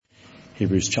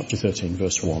Hebrews chapter 13,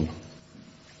 verse 1.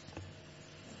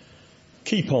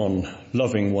 Keep on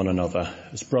loving one another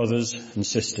as brothers and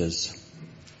sisters.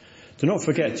 Do not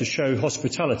forget to show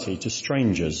hospitality to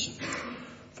strangers,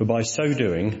 for by so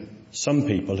doing, some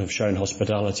people have shown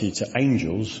hospitality to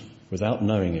angels without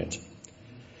knowing it.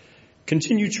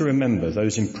 Continue to remember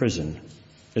those in prison,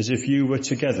 as if you were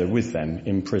together with them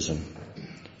in prison,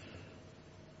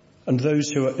 and those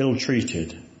who are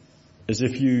ill-treated, as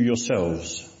if you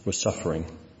yourselves were suffering.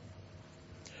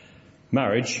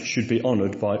 Marriage should be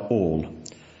honoured by all,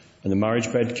 and the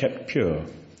marriage bed kept pure,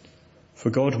 for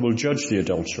God will judge the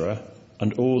adulterer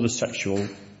and all the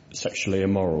sexually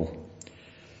immoral.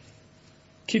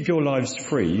 Keep your lives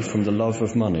free from the love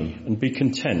of money and be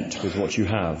content with what you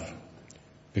have,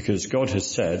 because God has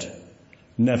said,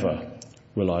 "Never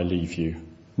will I leave you,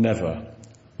 never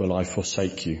will I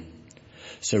forsake you."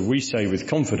 So we say with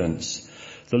confidence,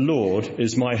 "The Lord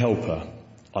is my helper.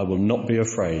 I will not be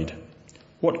afraid.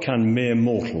 What can mere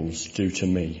mortals do to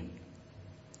me?"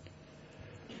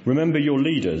 Remember your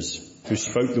leaders who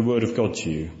spoke the word of God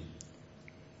to you.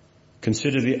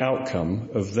 Consider the outcome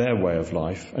of their way of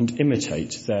life and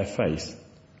imitate their faith.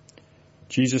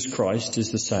 Jesus Christ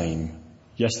is the same,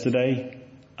 yesterday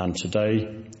and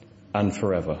today and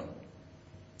forever.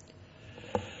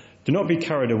 Do not be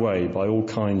carried away by all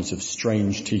kinds of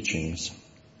strange teachings.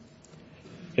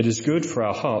 It is good for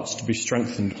our hearts to be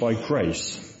strengthened by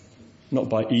grace, not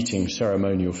by eating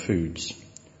ceremonial foods,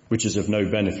 which is of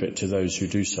no benefit to those who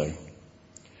do so.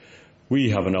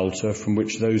 We have an altar from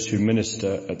which those who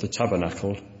minister at the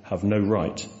tabernacle have no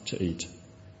right to eat.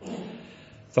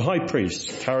 The high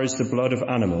priest carries the blood of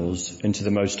animals into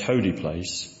the most holy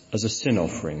place as a sin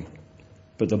offering,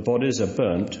 but the bodies are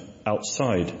burnt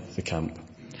outside the camp.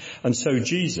 And so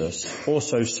Jesus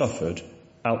also suffered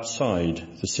outside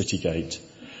the city gate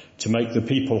to make the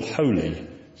people holy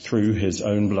through his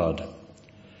own blood.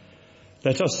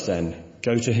 Let us then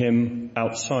go to him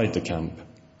outside the camp,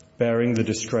 bearing the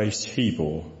disgrace he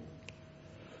bore.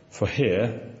 For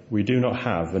here we do not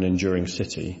have an enduring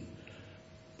city,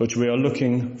 but we are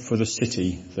looking for the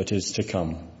city that is to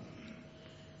come.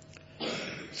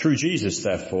 Through Jesus,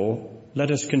 therefore,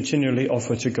 let us continually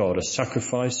offer to God a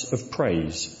sacrifice of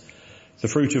praise, the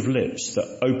fruit of lips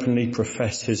that openly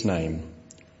profess his name.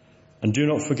 And do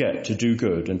not forget to do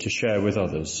good and to share with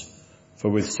others, for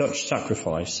with such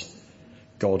sacrifice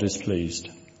God is pleased.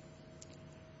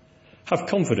 Have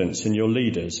confidence in your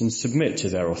leaders and submit to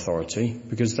their authority,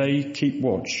 because they keep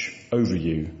watch over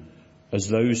you as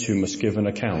those who must give an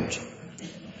account.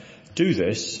 Do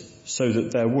this so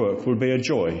that their work will be a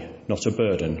joy, not a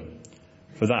burden,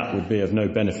 for that would be of no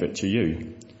benefit to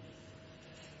you.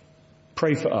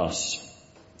 Pray for us.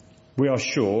 We are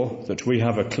sure that we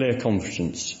have a clear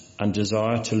conscience and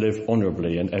desire to live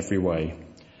honourably in every way.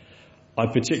 I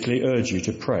particularly urge you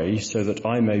to pray so that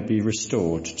I may be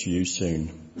restored to you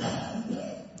soon.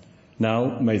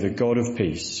 Now may the God of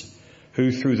peace,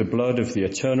 who through the blood of the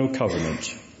eternal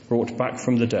covenant brought back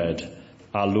from the dead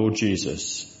our Lord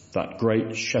Jesus, that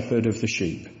great shepherd of the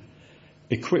sheep,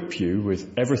 equip you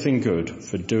with everything good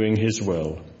for doing his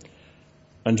will,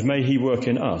 and may he work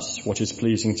in us what is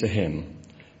pleasing to him,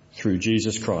 through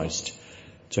Jesus Christ,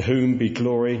 to whom be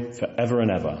glory for ever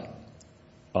and ever.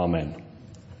 Amen.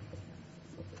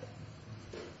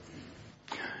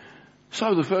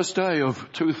 So the first day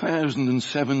of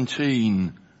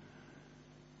 2017.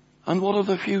 And what of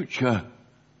the future?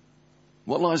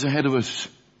 What lies ahead of us?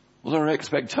 What are our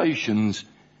expectations,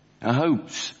 our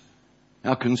hopes,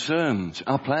 our concerns,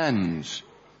 our plans?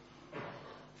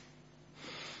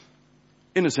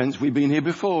 In a sense, we've been here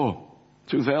before,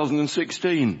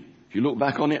 2016. If you look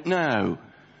back on it now,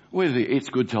 with its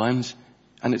good times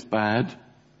and its bad.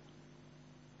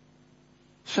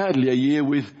 Sadly, a year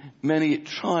with many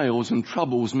trials and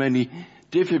troubles, many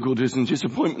difficulties and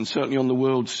disappointments, certainly on the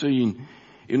world scene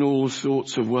in all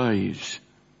sorts of ways.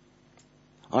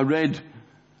 I read,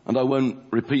 and I won't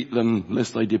repeat them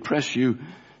lest they depress you,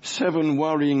 7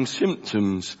 worrying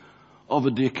symptoms of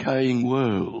a decaying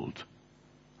world.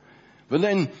 But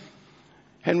then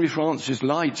Henry Francis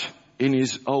Lyte, in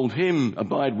his old hymn,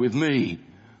 Abide With Me,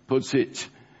 puts it,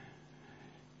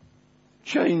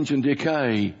 change and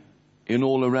decay in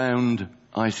all around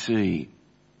I see.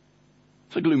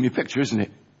 It's a gloomy picture, isn't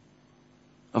it?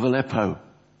 Of Aleppo.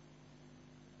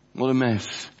 What a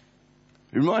mess.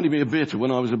 It reminded me a bit of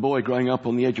when I was a boy growing up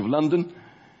on the edge of London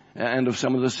and of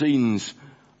some of the scenes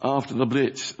after the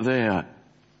Blitz there.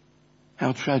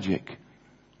 How tragic.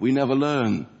 We never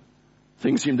learn.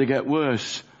 Things seem to get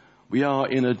worse. We are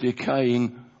in a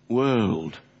decaying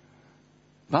world.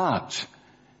 But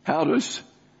how does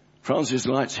Francis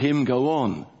Lyte's hymn go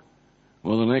on?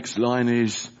 Well, the next line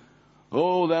is,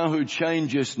 O thou who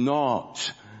changest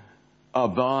not,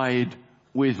 abide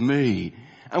with me.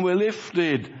 And we're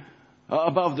lifted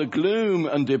above the gloom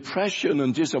and depression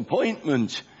and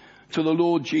disappointment to the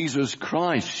Lord Jesus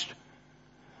Christ,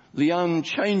 the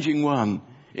unchanging one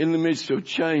in the midst of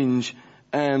change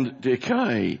and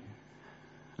decay.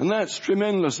 And that's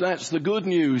tremendous. That's the good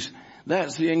news.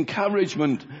 That's the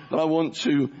encouragement that I want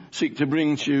to seek to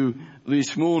bring to you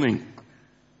this morning.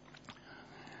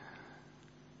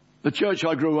 The church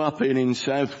I grew up in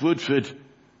South Woodford,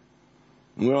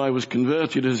 where I was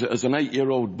converted as an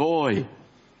 8-year-old boy,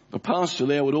 the pastor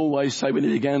there would always say when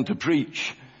he began to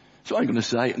preach, so I'm going to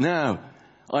say it now,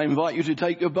 I invite you to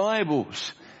take your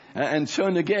Bibles and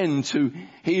turn again to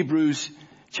Hebrews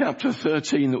chapter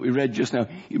 13 that we read just now.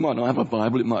 You might not have a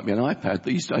Bible, it might be an iPad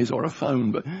these days or a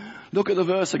phone, but look at the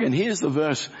verse again. Here's the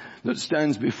verse that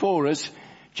stands before us.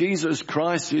 Jesus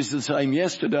Christ is the same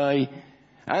yesterday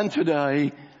and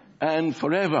today and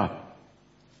forever.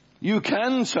 You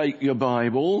can take your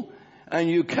Bible and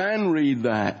you can read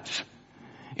that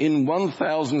in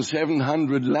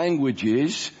 1,700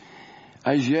 languages.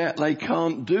 As yet they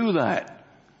can't do that.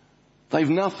 They've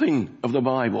nothing of the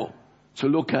Bible to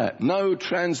look at. No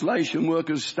translation work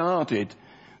has started.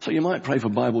 So you might pray for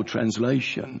Bible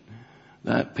translation,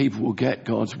 that people will get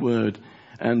God's word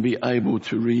and be able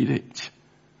to read it.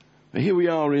 But here we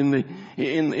are in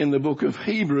the book of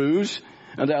Hebrews,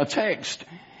 and our text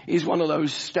is one of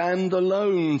those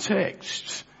standalone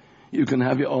texts. You can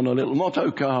have it on a little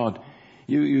motto card.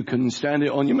 You can stand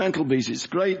it on your mantelpiece. It's a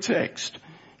great text.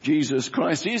 Jesus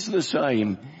Christ is the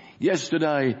same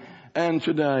yesterday and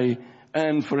today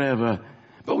and forever.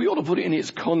 But we ought to put it in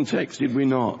its context, did we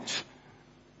not?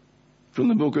 From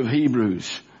the book of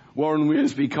Hebrews. Warren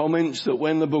Wiersbe comments that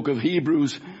when the book of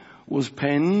Hebrews was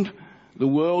penned, the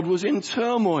world was in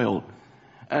turmoil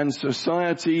and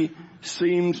society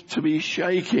seemed to be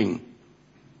shaking.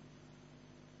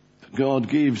 God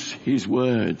gives his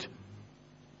word.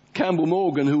 Campbell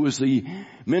Morgan, who was the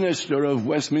minister of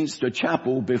Westminster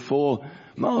Chapel before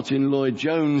Martin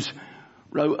Lloyd-Jones,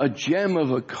 wrote a gem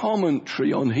of a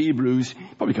commentary on Hebrews.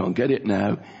 Probably can't get it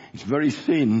now. It's very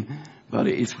thin, but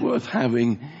it's worth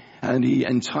having. And he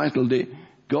entitled it,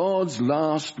 God's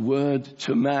Last Word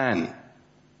to Man.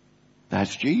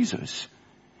 That's Jesus.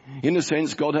 In a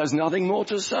sense, God has nothing more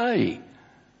to say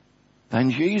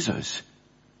than Jesus.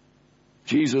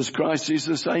 Jesus Christ is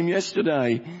the same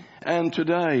yesterday and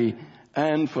today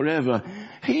and forever.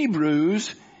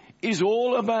 Hebrews is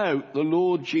all about the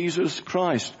Lord Jesus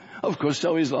Christ. Of course,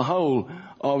 so is the whole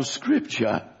of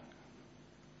Scripture.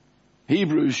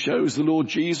 Hebrews shows the Lord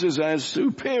Jesus as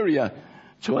superior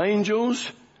to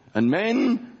angels and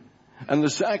men and the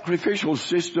sacrificial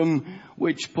system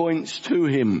which points to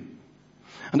him.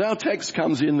 And our text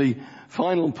comes in the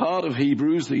final part of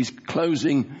Hebrews, these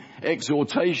closing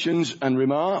exhortations and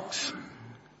remarks.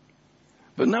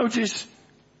 But notice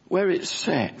where it's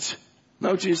set.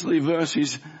 Notice the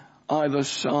verses either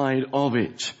side of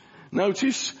it.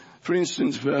 Notice, for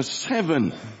instance, verse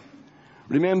 7.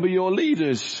 Remember your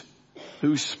leaders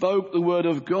who spoke the word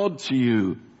of God to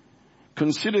you.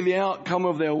 Consider the outcome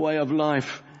of their way of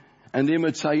life and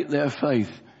imitate their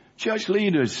faith. Church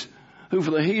leaders who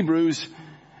for the Hebrews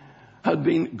had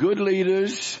been good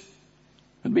leaders,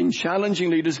 had been challenging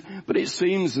leaders, but it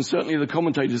seems, and certainly the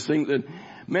commentators think, that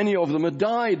many of them had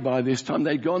died by this time.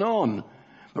 They'd gone on.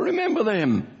 But remember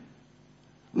them.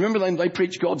 Remember them. They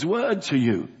preached God's word to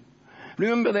you.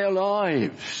 Remember their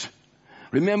lives.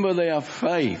 Remember their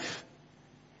faith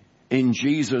in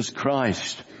Jesus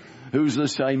Christ, who's the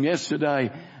same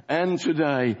yesterday and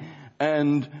today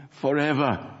and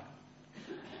forever.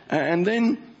 And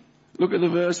then look at the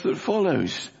verse that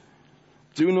follows.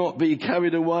 Do not be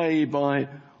carried away by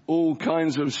all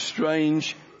kinds of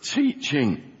strange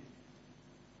teaching.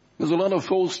 There's a lot of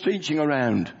false teaching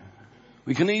around.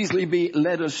 We can easily be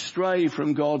led astray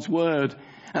from God's word.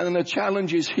 And then the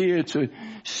challenge is here to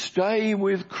stay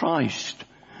with Christ,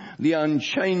 the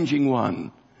unchanging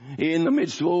one, in the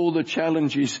midst of all the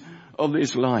challenges of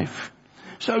this life.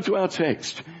 So to our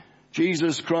text,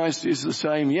 Jesus Christ is the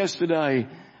same yesterday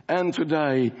and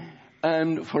today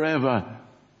and forever.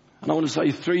 And I want to say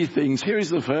three things. Here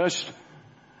is the first.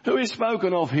 Who is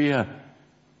spoken of here?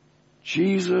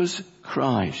 Jesus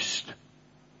Christ.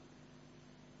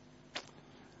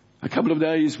 A couple of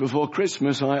days before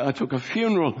Christmas, I took a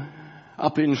funeral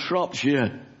up in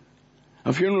Shropshire.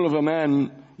 A funeral of a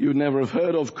man you'd never have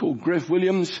heard of called Griff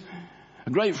Williams.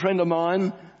 A great friend of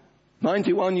mine,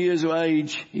 91 years of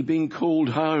age. He'd been called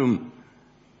home.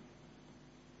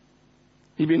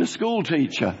 He'd been a school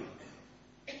teacher.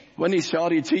 when he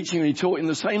started teaching, he taught in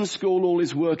the same school all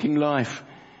his working life.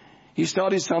 He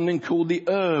started something called the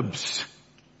ERBS,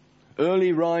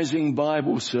 Early Rising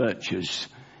Bible Searchers.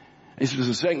 This was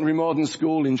a secondary modern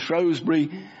school in Shrewsbury,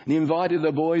 and he invited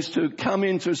the boys to come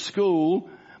into school,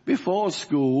 before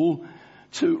school,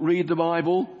 to read the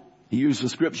Bible. He used the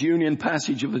Scripture Union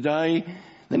passage of the day,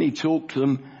 then he talked to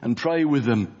them and prayed with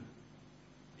them.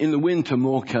 In the winter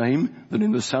more came than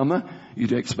in the summer,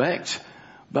 you'd expect,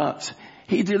 but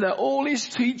he did that all his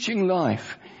teaching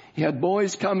life. He had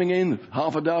boys coming in,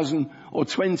 half a dozen or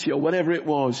 20 or whatever it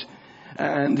was,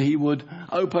 and he would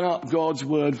open up God's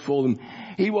Word for them.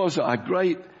 He was a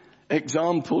great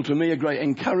example to me, a great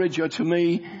encourager to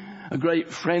me, a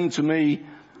great friend to me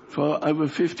for over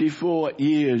 54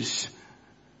 years.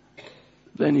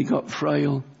 Then he got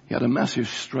frail. He had a massive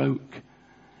stroke.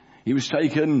 He was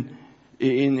taken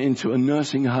into a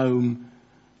nursing home,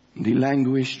 and he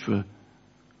languished for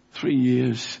 3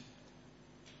 years.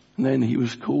 And then he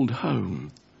was called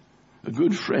home. A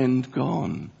good friend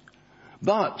gone.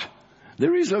 But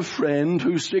there is a friend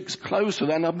who sticks closer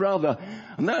than a brother,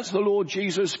 and that's the Lord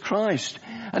Jesus Christ.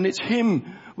 And it's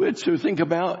him we're to think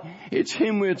about. It's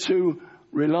him we're to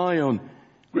rely on.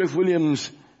 Griff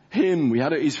Williams' hymn, we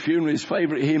had at his funeral, his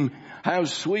favourite hymn, how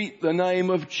sweet the name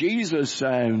of Jesus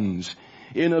sounds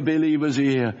in a believer's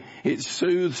ear. It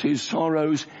soothes his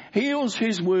sorrows, heals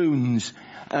his wounds,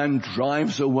 and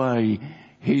drives away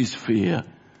his fear.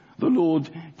 The Lord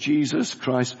Jesus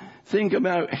Christ. Think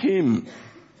about him.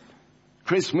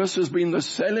 Christmas has been the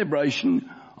celebration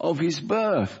of his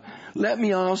birth. Let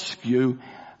me ask you,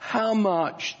 how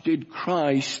much did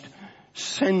Christ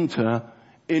center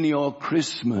in your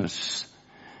Christmas?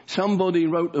 Somebody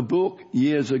wrote a book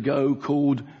years ago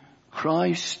called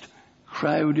Christ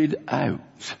Crowded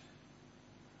Out.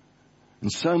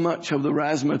 And so much of the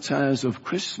razzmatazz of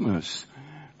Christmas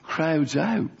crowds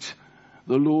out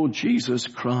the Lord Jesus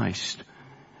Christ.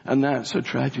 And that's a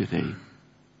tragedy.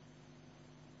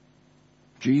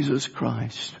 Jesus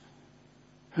Christ,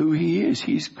 who he is,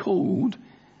 he's called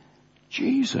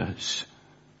Jesus.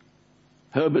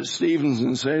 Herbert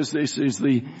Stevenson says this is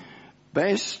the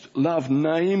best loved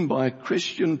name by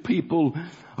Christian people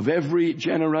of every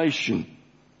generation.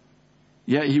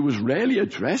 Yet he was rarely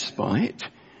addressed by it,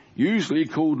 usually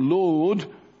called Lord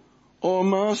or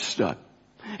Master.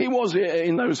 He was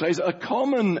in those days a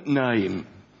common name.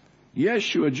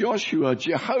 Yeshua, Joshua,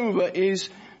 Jehovah is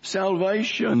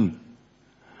salvation.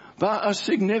 But a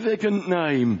significant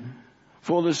name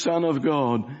for the Son of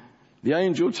God. The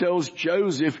angel tells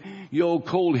Joseph, you'll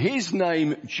call his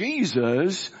name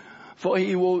Jesus, for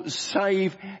he will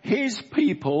save his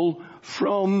people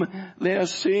from their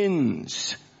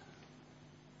sins.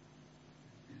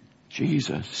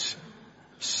 Jesus,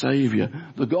 Saviour.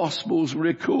 The Gospels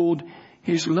record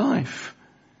his life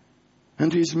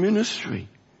and his ministry,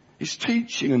 his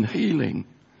teaching and healing.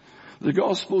 The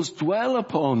Gospels dwell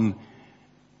upon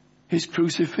his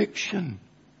crucifixion,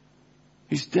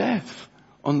 his death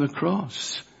on the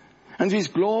cross, and his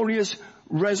glorious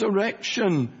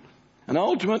resurrection and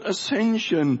ultimate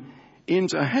ascension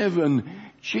into heaven.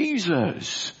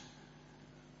 Jesus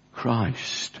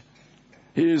Christ.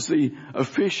 Here's the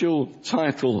official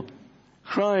title.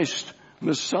 Christ,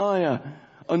 Messiah,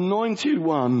 Anointed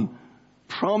One,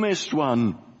 Promised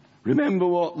One. Remember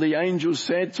what the angel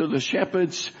said to the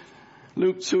shepherds?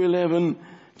 Luke 2:11,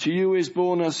 to you is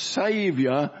born a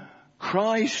Saviour,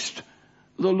 Christ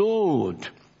the Lord.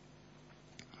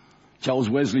 Charles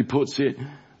Wesley puts it,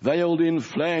 veiled in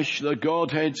flesh the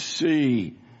Godhead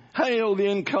see. Hail the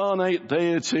incarnate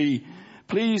deity,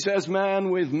 pleased as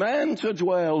man with man to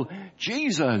dwell.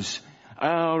 Jesus,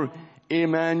 our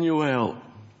Emmanuel.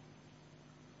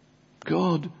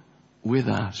 God with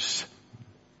us.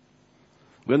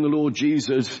 When the Lord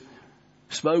Jesus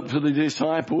spoke to the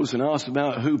disciples and asked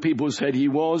about who people said he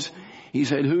was, he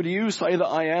said, who do you say that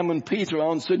I am? And Peter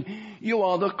answered, you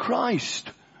are the Christ,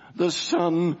 the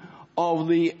Son of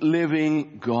the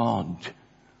living God.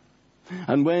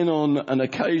 And when on an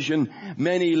occasion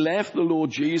many left the Lord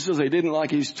Jesus, they didn't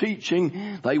like his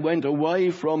teaching, they went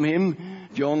away from him.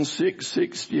 John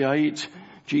 6:68,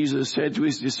 Jesus said to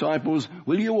his disciples,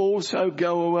 will you also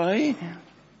go away?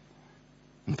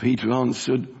 And Peter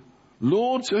answered,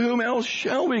 Lord, to whom else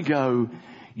shall we go?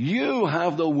 You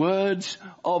have the words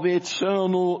of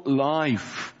eternal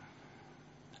life.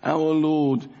 Our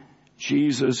Lord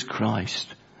Jesus Christ.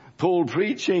 Paul,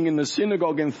 preaching in the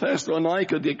synagogue in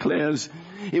Thessalonica, declares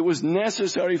it was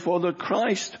necessary for the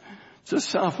Christ to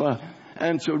suffer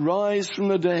and to rise from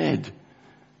the dead.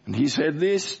 And he said,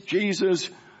 this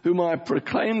Jesus whom I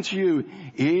proclaim to you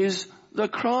is the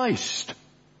Christ.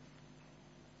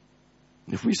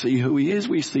 If we see who he is,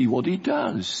 we see what he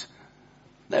does.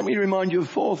 Let me remind you of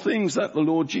 4 things that the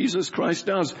Lord Jesus Christ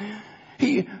does.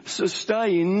 He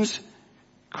sustains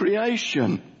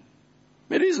creation.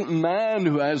 It isn't man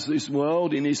who has this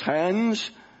world in his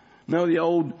hands. No, the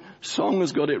old song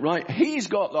has got it right. He's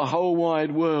got the whole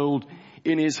wide world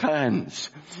in his hands.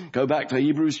 Go back to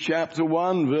Hebrews chapter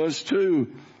 1 verse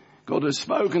 2. God has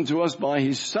spoken to us by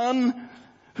his Son,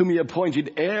 whom he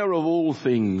appointed heir of all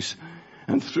things,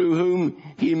 and through whom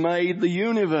he made the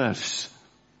universe.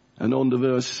 And on to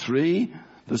verse 3,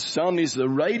 the Son is the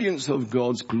radiance of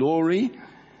God's glory,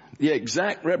 the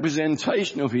exact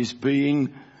representation of his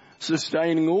being,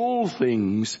 sustaining all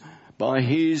things by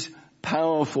his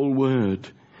powerful word.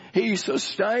 He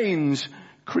sustains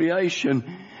creation,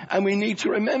 and we need to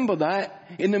remember that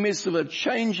in the midst of a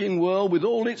changing world with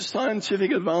all its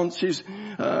scientific advances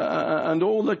and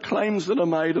all the claims that are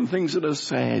made and things that are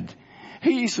said.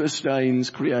 He sustains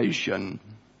creation.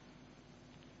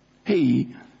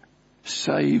 He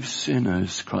saves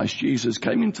sinners. Christ Jesus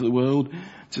came into the world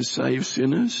to save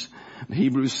sinners.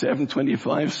 Hebrews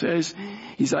 7:25 says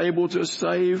he's able to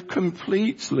save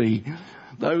completely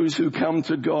those who come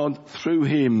to God through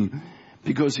him,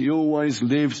 because he always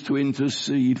lives to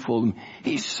intercede for them.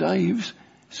 He saves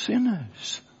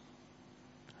sinners.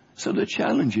 So the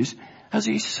challenge is, has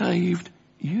he saved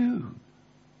you?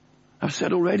 I've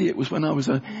said already, it was when I was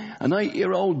an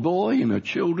 8-year-old boy in a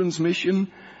children's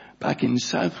mission back in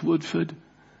South Woodford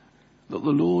that the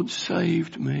Lord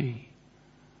saved me.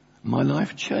 My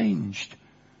life changed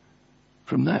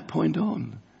from that point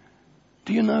on.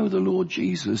 Do you know the Lord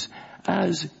Jesus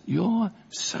as your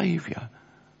Saviour?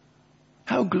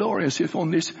 How glorious if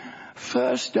on this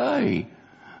first day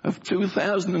of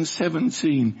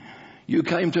 2017 you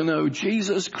came to know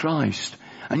Jesus Christ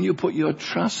and you put your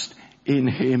trust in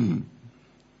him.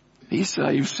 He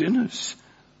saves sinners.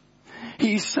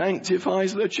 He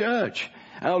sanctifies the church.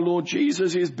 Our Lord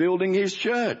Jesus is building his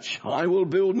church. I will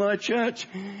build my church.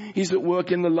 He's at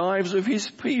work in the lives of his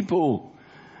people.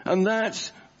 And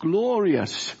that's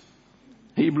glorious.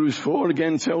 Hebrews 4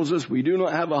 again tells us we do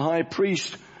not have a high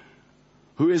priest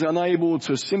who is unable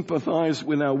to sympathize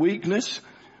with our weakness.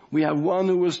 We have one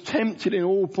who was tempted in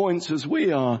all points as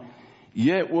we are,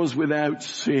 yet was without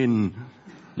sin.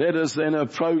 Let us then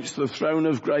approach the throne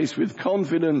of grace with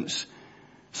confidence,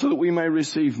 so that we may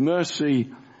receive mercy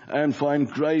and find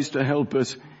grace to help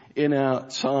us in our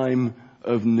time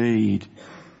of need.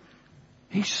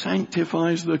 He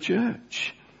sanctifies the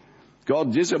church.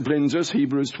 God disciplines us,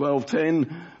 Hebrews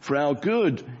 12:10, for our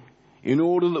good, in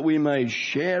order that we may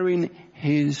share in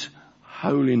his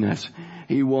holiness.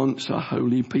 He wants a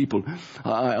holy people.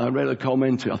 I read a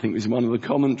comment, I think it was one of the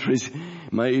commentaries,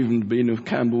 may even have been of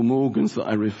Campbell Morgan's that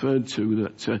I referred to,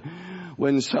 that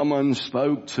when someone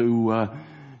spoke to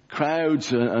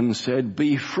crowds and said,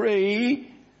 "Be free,"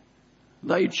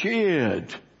 they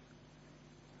cheered.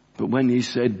 But when he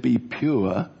said, "Be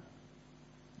pure,"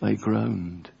 they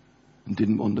groaned and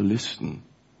didn't want to listen.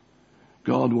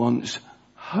 God wants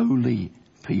holy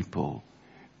people,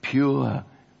 pure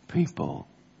people.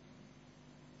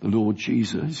 The Lord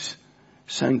Jesus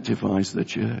sanctifies the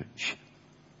church.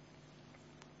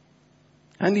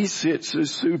 And he sits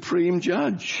as supreme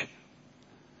judge.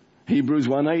 Hebrews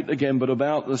 1:8 again, but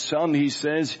about the Son he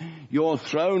says, "Your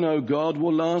throne, O God,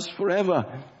 will last forever.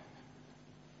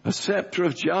 A scepter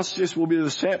of justice will be the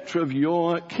scepter of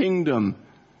your kingdom.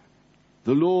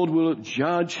 The Lord will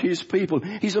judge his people."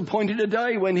 He's appointed a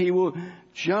day when he will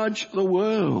judge the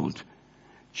world.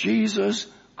 Jesus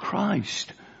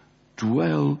Christ,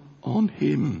 dwell on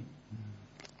him.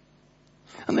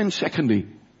 And then secondly,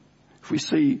 if we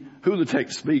see who the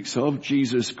text speaks of,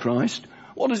 Jesus Christ,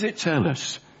 what does it tell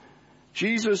us?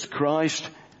 Jesus Christ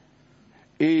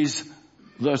is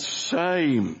the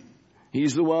same.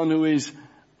 He's the one who is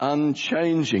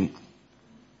unchanging.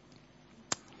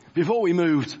 Before we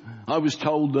moved, I was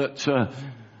told that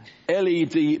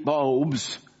LED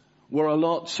bulbs were a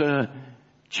lot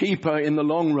cheaper in the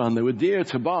long run. They were dear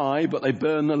to buy, but they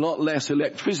burn a lot less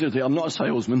electricity. I'm not a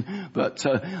salesman, but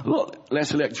a lot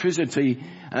less electricity,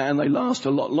 and they last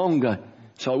a lot longer.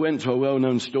 So I went to a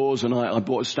well-known stores and I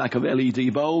bought a stack of LED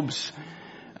bulbs,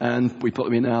 and we put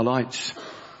them in our lights.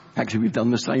 Actually, we've done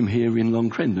the same here in Long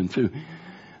Crendon too.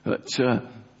 But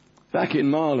back in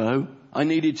Marlow, I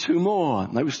needed 2 more.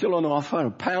 They were still on offer,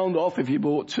 £1 off if you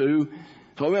bought 2.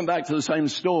 So I went back to the same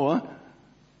store.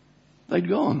 They'd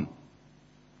gone.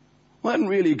 Well, they hadn't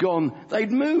really gone.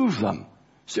 They'd moved them.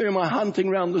 So am I hunting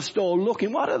around the store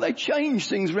looking, why don't they change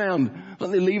things round? Why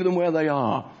don't they leave them where they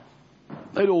are?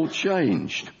 They'd all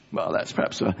changed. Well, that's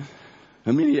perhaps a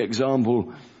mini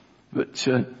example. But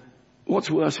What's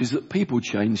worse is that people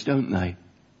change, don't they?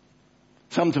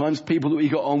 Sometimes people that we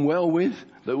got on well with,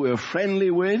 that we were friendly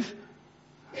with,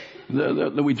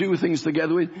 that we do things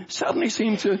together with, suddenly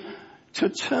seem to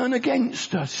turn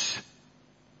against us,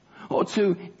 or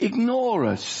to ignore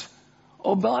us,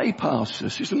 or bypass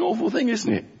us. It's an awful thing,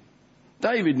 isn't it?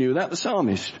 David knew that, the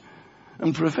psalmist.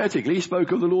 And prophetically he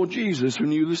spoke of the Lord Jesus, who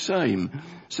knew the same.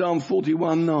 Psalm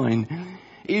 41:9.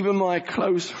 Even my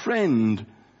close friend,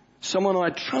 someone I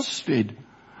trusted,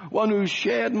 one who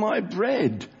shared my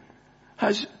bread,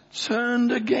 has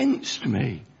turned against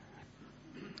me.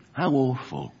 How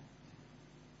awful.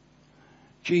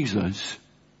 Jesus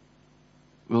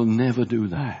will never do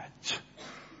that.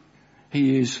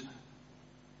 He is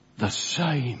the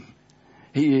same.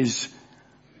 He is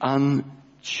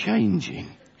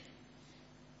unchanging.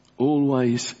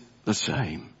 Always the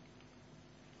same.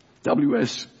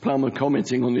 W.S. Plummer,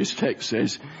 commenting on this text,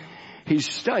 says, his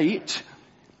state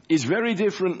is very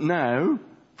different now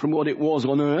from what it was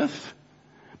on earth,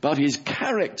 but his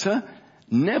character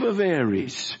never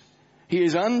varies. He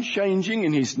is unchanging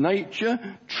in his nature,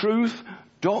 truth,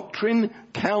 doctrine,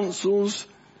 counsels,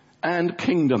 and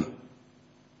kingdom.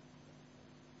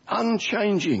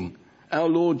 Unchanging, our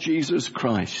Lord Jesus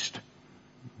Christ.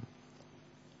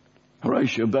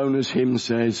 Horatio Boner's hymn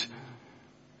says,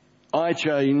 I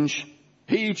change,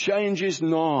 he changes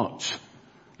not.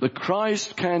 The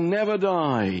Christ can never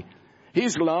die.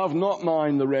 His love, not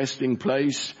mine, the resting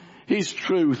place. His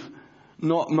truth,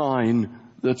 not mine,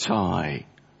 the tie.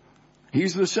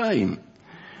 He's the same.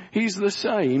 He's the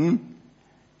same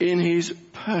in his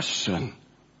person.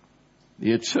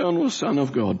 The eternal Son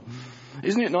of God.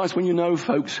 Isn't it nice when you know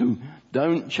folks who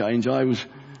don't change? I was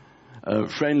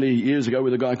friendly years ago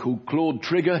with a guy called Claude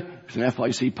Trigger. He was an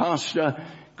FIC pastor,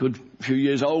 good few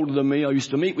years older than me. I used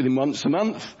to meet with him once a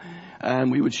month,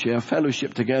 and we would share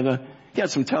fellowship together. He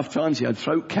had some tough times. He had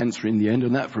throat cancer in the end,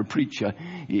 and that for a preacher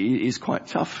is quite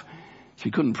tough. So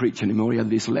he couldn't preach anymore. He had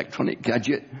this electronic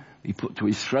gadget he put to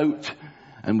his throat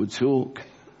and would talk.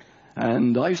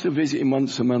 And I used to visit him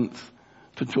once a month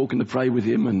to talk and to pray with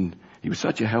him, and he was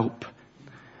such a help.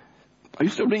 I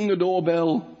used to ring the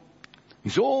doorbell.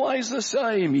 He's always the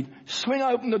same. He'd swing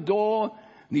open the door,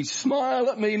 and he'd smile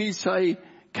at me, and he'd say,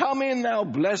 come in, thou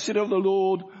blessed of the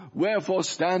Lord, wherefore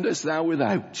standest thou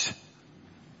without?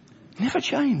 Never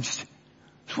changed.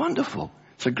 It's wonderful.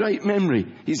 It's a great memory.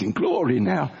 He's in glory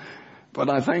now. But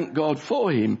I thank God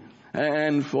for him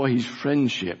and for his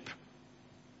friendship.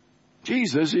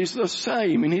 Jesus is the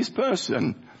same in his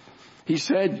person. He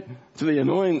said to the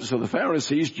annoyance of the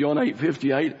Pharisees, John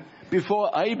 8:58,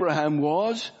 before Abraham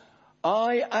was,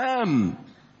 I am.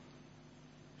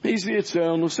 He's the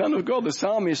eternal Son of God. The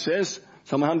psalmist says,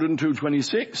 Psalm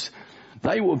 102:26,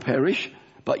 they will perish,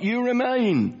 but you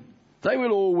remain. They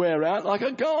will all wear out like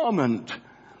a garment.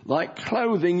 Like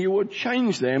clothing, you will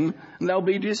change them, and they'll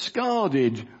be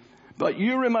discarded. But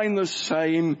you remain the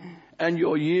same, and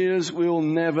your years will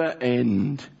never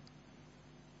end.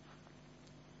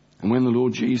 And when the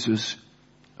Lord Jesus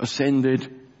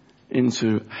ascended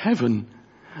into heaven,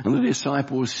 and the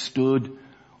disciples stood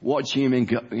watching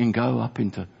him go up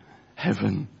into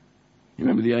heaven, you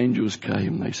remember the angels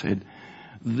came, they said,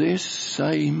 this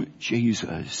same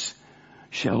Jesus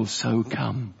shall so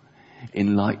come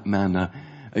in like manner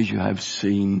as you have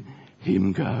seen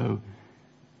him go.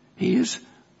 He is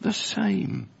the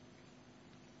same.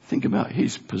 Think about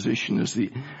his position as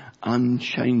the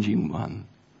unchanging one.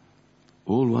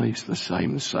 Always the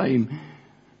same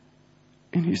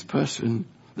in his person,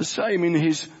 the same in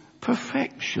his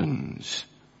perfections,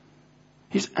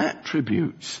 his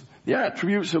attributes. The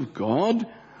attributes of God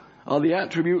are the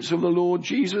attributes of the Lord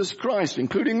Jesus Christ,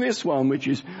 including this one, which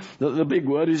is, the big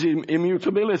word is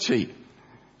immutability.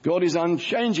 God is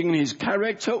unchanging in his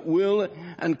character, will,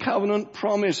 and covenant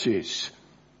promises.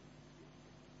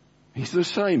 He's the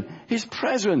same. His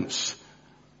presence.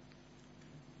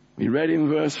 We read in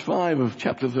verse 5 of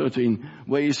chapter 13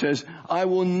 where he says, I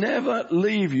will never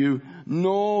leave you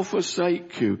nor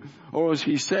forsake you. Or as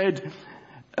he said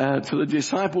to the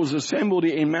disciples assembled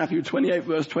in Matthew 28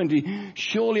 verse 20,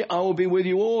 surely I will be with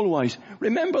you always.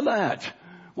 Remember that.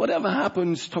 Whatever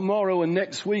happens tomorrow and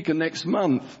next week and next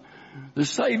month, the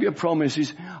Saviour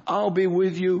promises, I'll be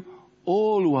with you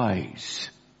always.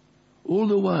 All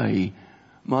the way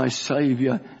my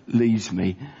Saviour leads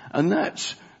me. And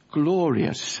that's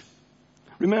glorious.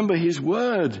 Remember, his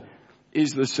word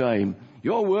is the same.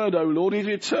 Your word, O Lord, is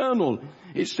eternal.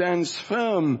 It stands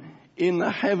firm in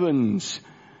the heavens.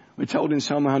 We're told in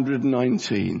Psalm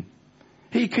 119.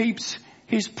 He keeps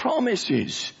his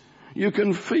promises. You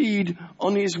can feed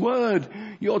on his word.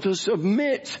 You're to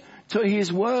submit to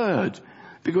his word.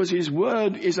 because his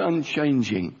word is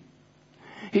unchanging.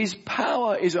 His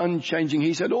power is unchanging.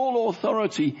 He said, all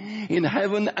authority in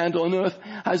heaven and on earth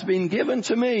has been given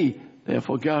to me.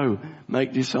 Therefore go,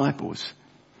 make disciples.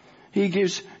 He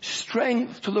gives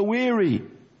strength to the weary.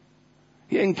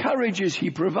 He encourages, he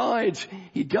provides,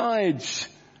 he guides.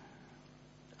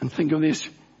 And think of this,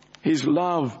 his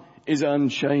love is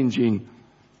unchanging.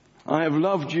 I have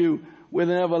loved you with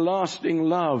an everlasting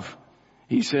love,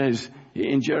 he says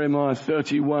in Jeremiah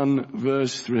 31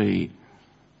 verse 3.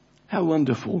 How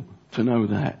wonderful to know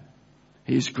that.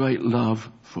 His great love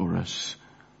for us.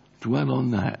 Dwell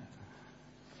on that.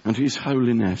 And his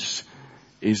holiness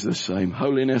is the same.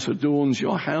 Holiness adorns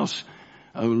your house,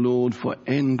 O Lord, for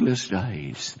endless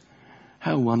days.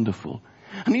 How wonderful.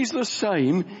 And he's the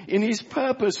same in his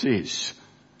purposes.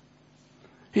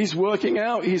 He's working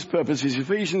out his purposes.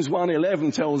 Ephesians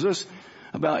 1:11 tells us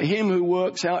about him who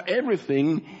works out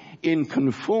everything in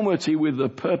conformity with the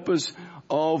purpose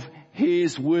of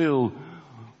his will.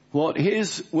 What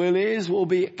his will is will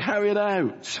be carried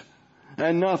out,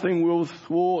 and nothing will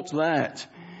thwart that.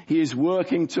 He is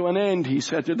working to an end, he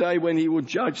said today, when he will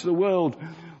judge the world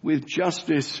with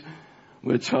justice,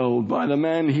 we're told, by the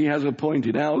man he has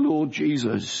appointed, our Lord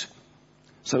Jesus.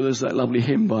 So there's that lovely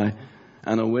hymn by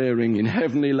Anna Waring, in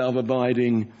heavenly love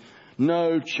abiding,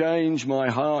 no change my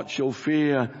heart shall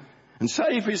fear, and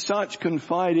safe is such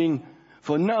confiding,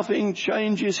 for nothing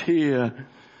changes here.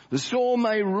 The storm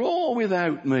may roar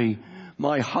without me,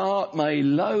 my heart may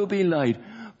low be laid,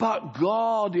 but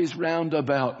God is round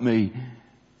about me,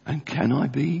 and can I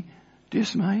be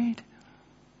dismayed?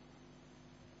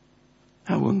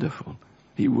 How wonderful.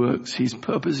 He works his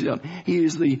purposes out. He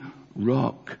is the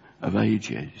rock of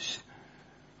ages.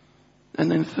 And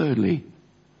then thirdly,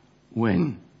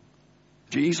 when?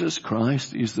 Jesus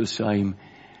Christ is the same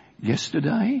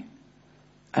yesterday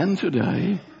and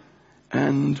today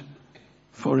and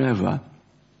forever.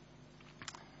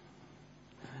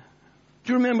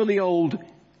 Do you remember the old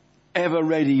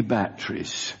ever-ready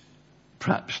batteries?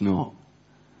 Perhaps not.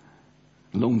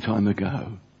 A long time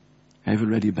ago.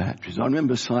 Ever-ready batteries. I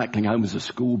remember cycling home as a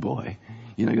schoolboy.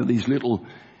 You know, these little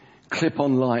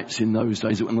clip-on lights in those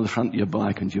days that went on the front of your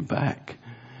bike and your back.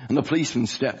 And the policeman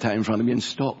stepped out in front of me and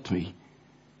stopped me.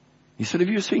 He said, have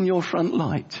you seen your front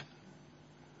light?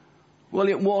 Well,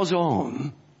 it was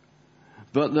on,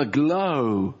 but the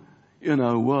glow,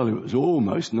 well, it was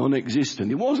almost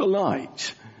non-existent. It was a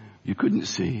light. You couldn't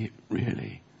see it,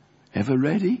 really. Ever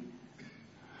ready?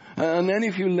 And then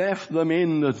if you left them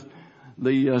in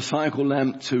the cycle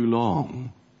lamp too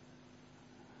long,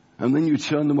 and then you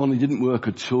turned them on, they didn't work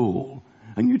at all,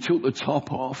 and you took the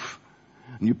top off,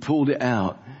 and you pulled it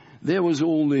out, there was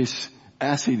all this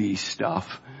acidy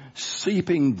stuff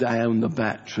seeping down the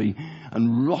battery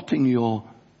and rotting your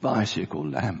bicycle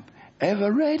lamp.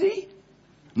 Ever ready?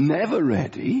 Never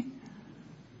ready?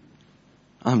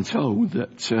 I'm told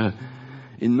that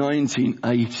in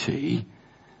 1980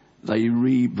 they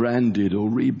rebranded or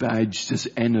rebadged as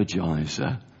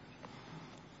Energizer.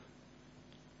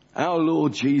 Our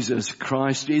Lord Jesus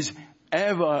Christ is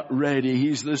ever ready.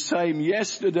 He's the same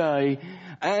yesterday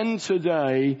and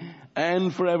today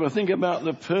and forever. Think about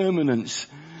the permanence.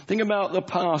 Think about the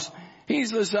past.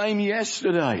 He's the same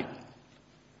yesterday.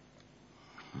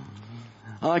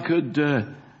 I could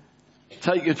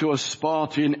take you to a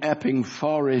spot in Epping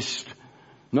Forest,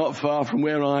 not far from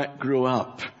where I grew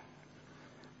up.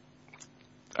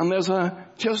 And there's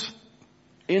just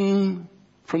in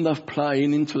from the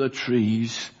plain into the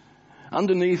trees,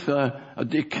 underneath a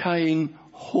decaying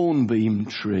hornbeam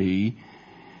tree,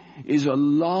 is a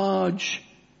large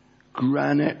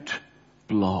granite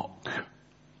block.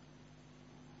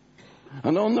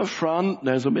 And on the front,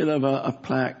 there's a bit of a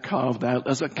plaque carved out.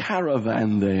 There's a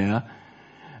caravan there.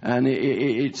 And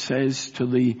it says, to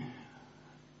the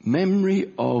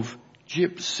memory of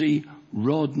Gypsy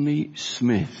Rodney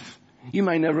Smith. You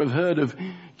may never have heard of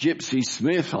Gypsy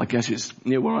Smith. I guess it's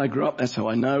near where I grew up. That's how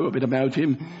I know a bit about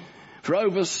him. For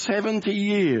over 70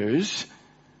 years,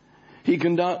 he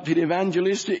conducted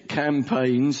evangelistic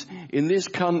campaigns in this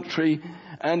country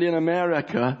and in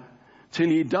America till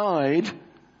he died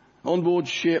on board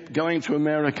ship going to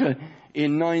America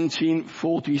in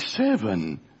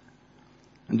 1947.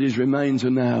 And his remains are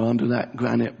now under that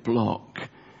granite block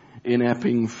in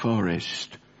Epping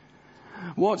Forest.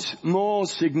 What's more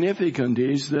significant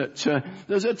is that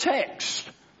there's a text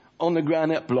on the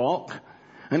granite block,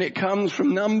 and it comes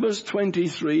from Numbers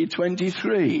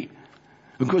 23:23.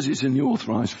 Because it's in the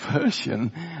authorized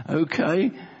version,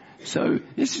 okay? So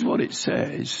this is what it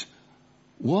says.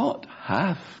 What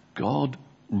hath God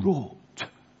wrought?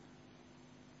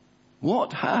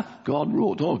 What hath God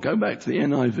wrought? Oh, go back to the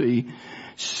NIV.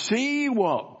 See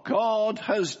what God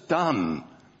has done.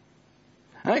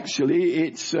 Actually,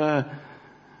 it's a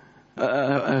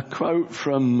quote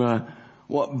from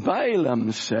what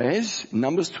Balaam says,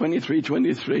 Numbers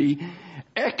 23:23,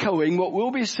 echoing what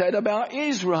will be said about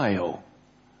Israel.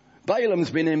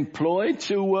 Balaam's been employed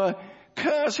to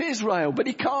curse Israel, but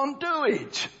he can't do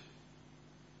it.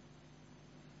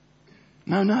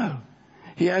 No.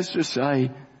 He has to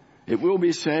say, it will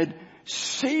be said,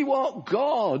 see what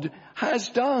God has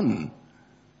done.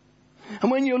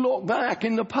 And when you look back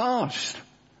in the past,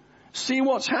 see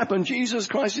what's happened. Jesus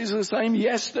Christ is the same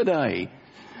yesterday.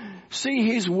 See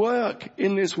his work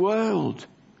in this world.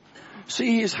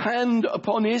 See his hand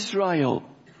upon Israel.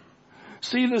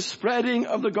 See the spreading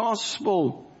of the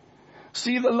gospel.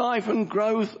 See the life and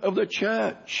growth of the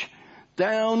church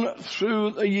down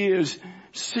through the years.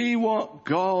 See what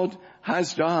God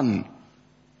has done.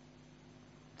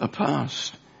 The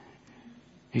past.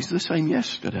 He's the same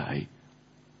yesterday.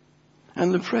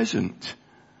 And the present.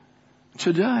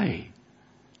 Today.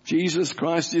 Jesus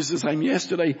Christ is the same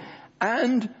yesterday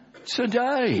and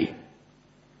today.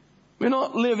 We're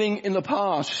not living in the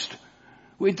past.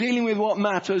 We're dealing with what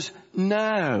matters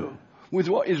now. With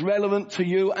what is relevant to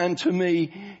you and to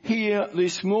me here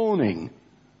this morning.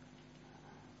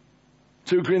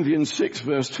 2 Corinthians 6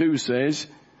 verse 2 says,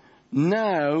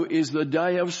 now is the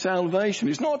day of salvation.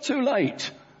 It's not too late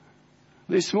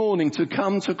this morning to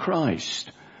come to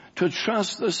Christ, to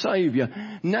trust the Saviour.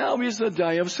 Now is the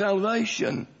day of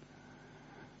salvation.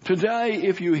 Today,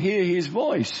 if you hear his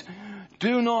voice,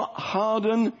 do not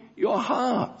harden your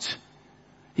heart.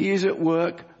 He is at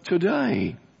work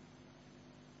today.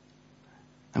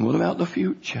 And what about the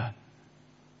future?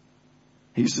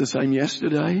 He's the same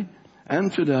yesterday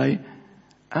and today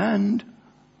and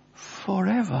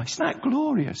forever. Isn't that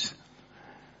glorious?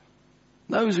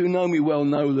 Those who know me well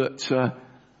know that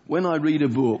when I read a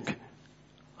book,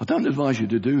 I don't advise you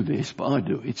to do this, but I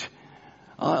do it.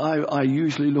 I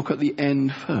usually look at the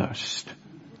end first.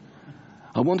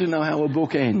 I want to know how a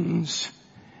book ends.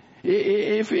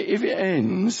 If it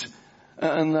ends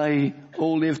and they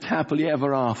all lived happily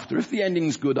ever after, if the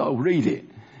ending's good, I'll read it.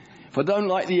 If I don't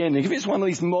like the ending, if it's one of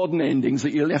these modern endings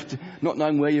that you're left not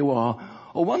knowing where you are,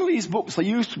 or one of these books they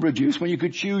used to produce when you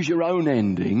could choose your own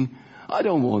ending, I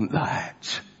don't want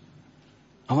that.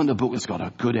 I want a book that's got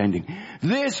a good ending.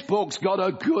 This book's got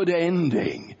a good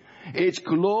ending. It's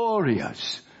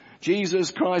glorious.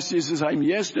 Jesus Christ is the same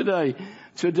yesterday,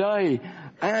 today,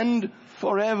 and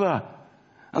forever.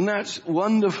 And that's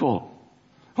wonderful.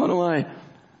 One of my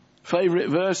favourite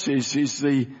verses is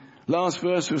the last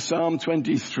verse of Psalm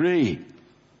 23.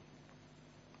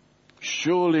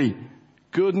 Surely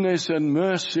goodness and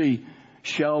mercy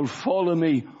shall follow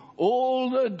me all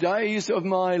the days of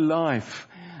my life,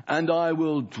 and I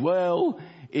will dwell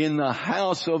in the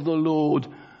house of the Lord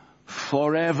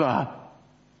forever.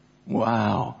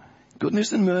 Wow.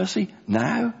 Goodness and mercy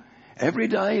now, every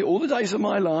day, all the days of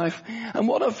my life. And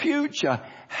what a future.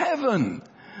 Heaven.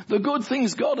 The good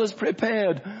things God has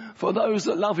prepared for those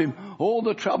that love him. All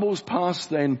the troubles past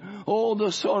then. All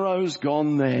the sorrows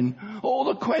gone then. All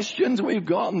the questions we've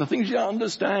got and the things you don't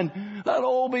understand. That'll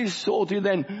all be sorted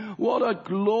then. What a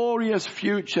glorious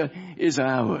future is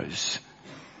ours.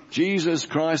 Jesus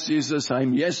Christ is the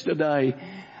same yesterday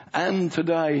and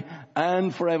today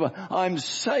and forever. I'm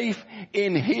safe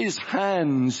in his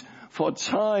hands for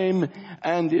time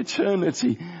and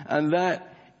eternity. And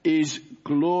that is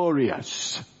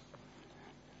glorious.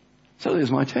 So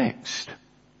there's my text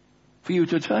for you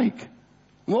to take.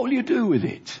 What will you do with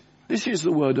it? This is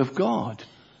the word of God.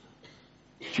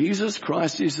 Jesus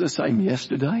Christ is the same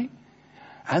yesterday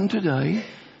and today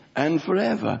and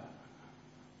forever.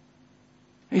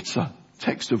 It's a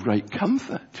text of great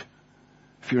comfort.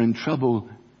 If you're in trouble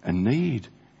and need,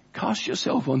 cast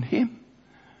yourself on him.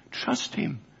 Trust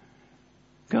him.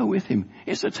 Go with him.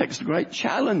 It's a text of great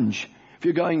challenge. If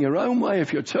you're going your own way,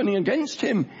 if you're turning against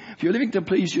him, if you're living to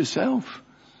please yourself,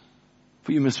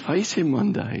 for you must face him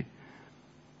one day.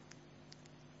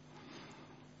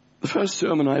 The first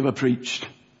sermon I ever preached,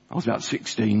 I was about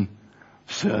 16.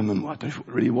 Sermon, well, I don't know if it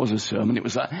really was a sermon. It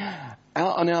was an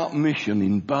out-and-out mission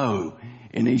in Bow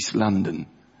in East London.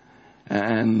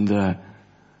 And there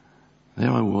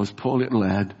I was, poor little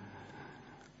lad,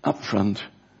 up front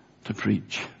to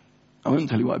preach. I won't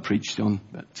tell you what I preached on,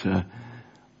 but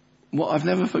what I've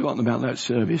never forgotten about that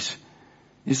service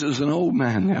is there was an old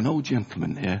man there, an old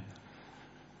gentleman there.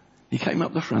 He came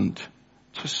up the front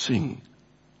to sing.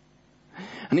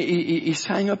 And he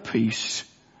sang a piece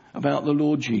about the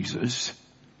Lord Jesus.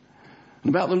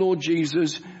 And about the Lord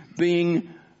Jesus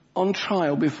being on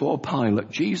trial before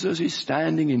Pilate. Jesus is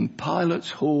standing in Pilate's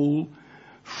hall,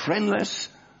 friendless,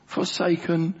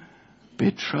 forsaken,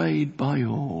 betrayed by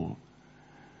all.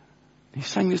 He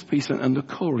sang this piece and the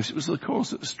chorus, it was the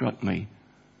chorus that struck me.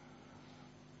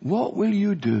 What will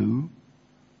you do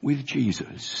with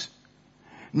Jesus?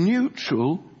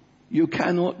 Neutral you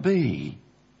cannot be.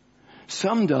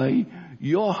 Someday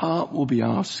your heart will be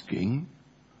asking,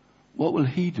 what will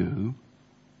he do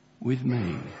with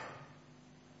me?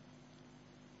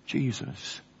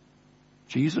 Jesus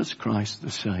Christ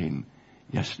the same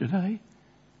yesterday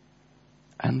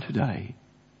and today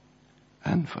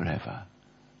and forever.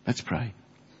 Let's pray.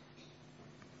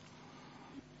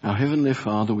 Our Heavenly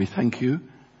Father, we thank you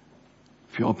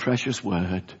for your precious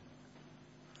word,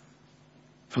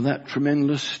 for that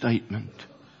tremendous statement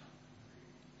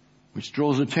which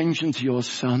draws attention to your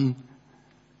Son,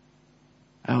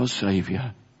 our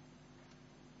Saviour,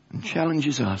 and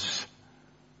challenges us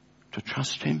to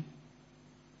trust him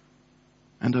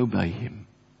and obey him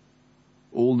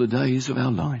all the days of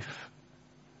our life,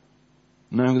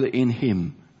 knowing that in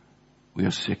him we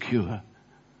are secure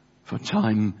for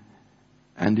time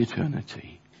and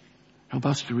eternity. Help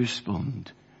us to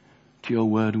respond to your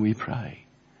word, we pray.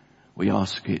 We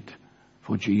ask it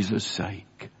for Jesus'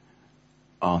 sake.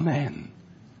 Amen.